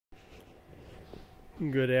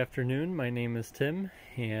Good afternoon, my name is Tim,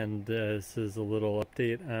 and this is a little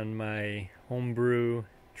update on my homebrew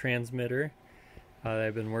transmitter that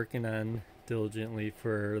I've been working on diligently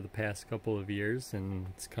for the past couple of years, and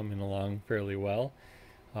it's coming along fairly well.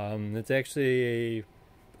 It's actually a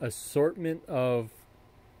assortment of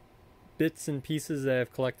bits and pieces that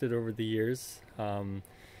I've collected over the years. So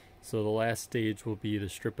the last stage will be to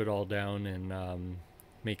strip it all down and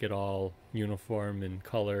make it all uniform in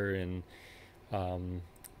color. And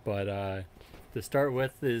to start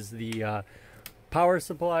with is the power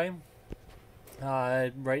supply.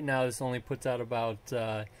 Right now this only puts out about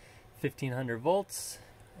 1500 volts,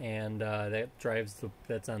 and that drives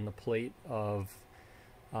that's on the plate of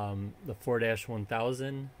the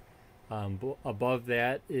 4-1000. Above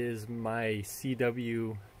that is my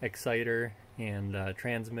CW exciter and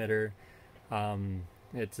transmitter.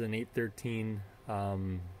 It's an 813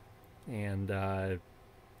 and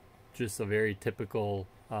just a very typical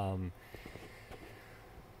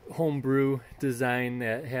homebrew design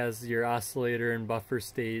that has your oscillator and buffer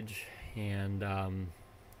stage and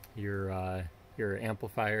your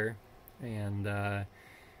amplifier, and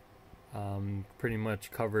pretty much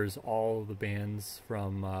covers all the bands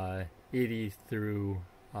from 80 through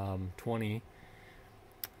 20.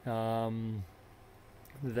 Then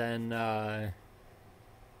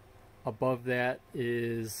above that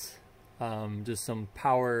is just some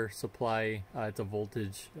power supply. It's a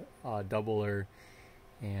voltage doubler,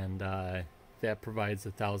 and that provides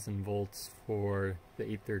 1000 volts for the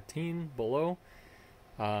 813 below.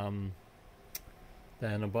 Then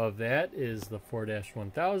above that is the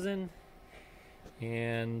 4-1000,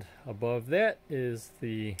 and above that is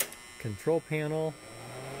the control panel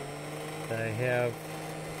that I have.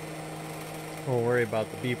 Don't worry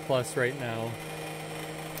about the B+ right now,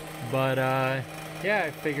 but yeah,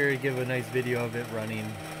 I figured I'd give a nice video of it running.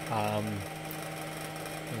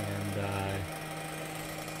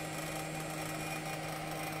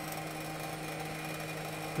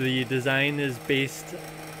 The design is based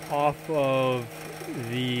off of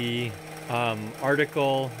the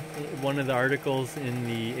article, one of the articles in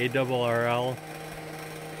the ARRL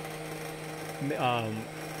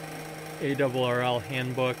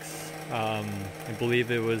handbooks. I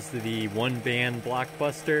believe it was the one band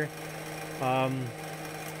blockbuster,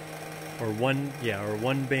 or one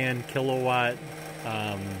band kilowatt.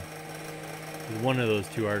 One of those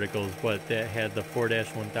two articles, but that had the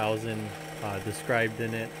 4-1000 described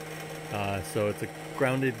in it. So it's a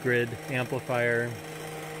grounded grid amplifier.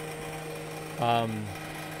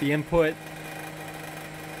 The input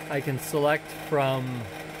I can select from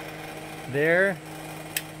there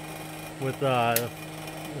with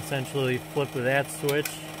essentially flip of that switch,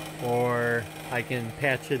 or I can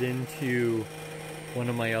patch it into one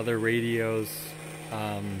of my other radios.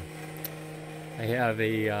 I have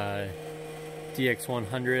a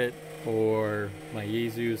DX100 or my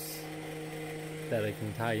Jesus that I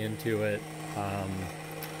can tie into it.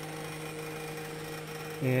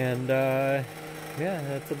 Yeah,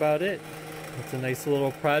 that's about it. It's a nice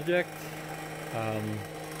little project.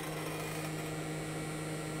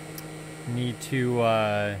 Need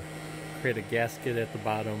to create a gasket at the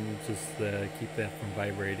bottom just to keep that from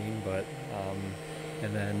vibrating, but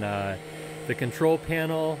and then the control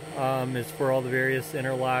panel is for all the various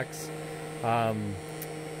interlocks.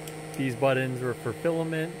 These buttons were for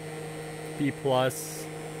filament, B+,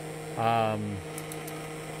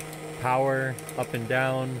 power, up and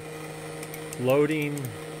down, loading,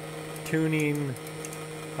 tuning,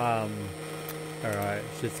 or I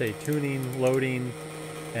should say tuning, loading,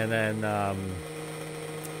 and then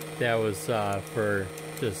that was for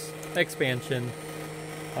just expansion.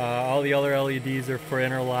 All the other LEDs are for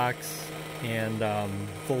interlocks and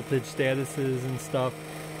voltage statuses and stuff.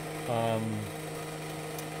 And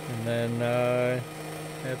then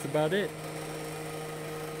that's about it.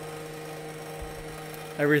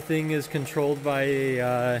 Everything is controlled by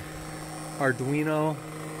a Arduino.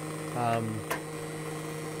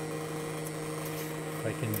 If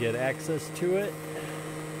I can get access to it.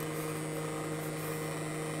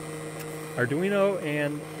 Arduino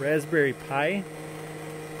and Raspberry Pi.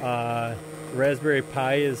 Raspberry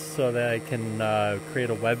Pi is so that I can create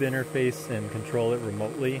a web interface and control it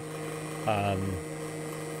remotely. And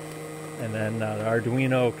then the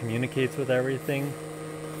Arduino communicates with everything.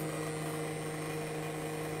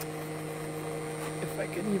 If I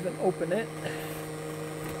can even open it.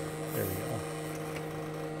 There we go.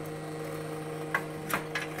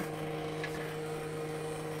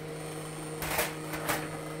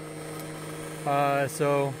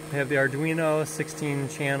 So I have the Arduino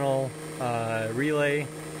 16-channel relay,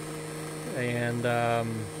 and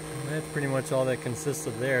that's pretty much all that consists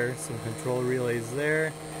of there. Some control relays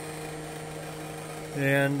there.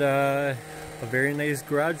 And a very nice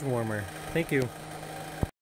garage warmer. Thank you.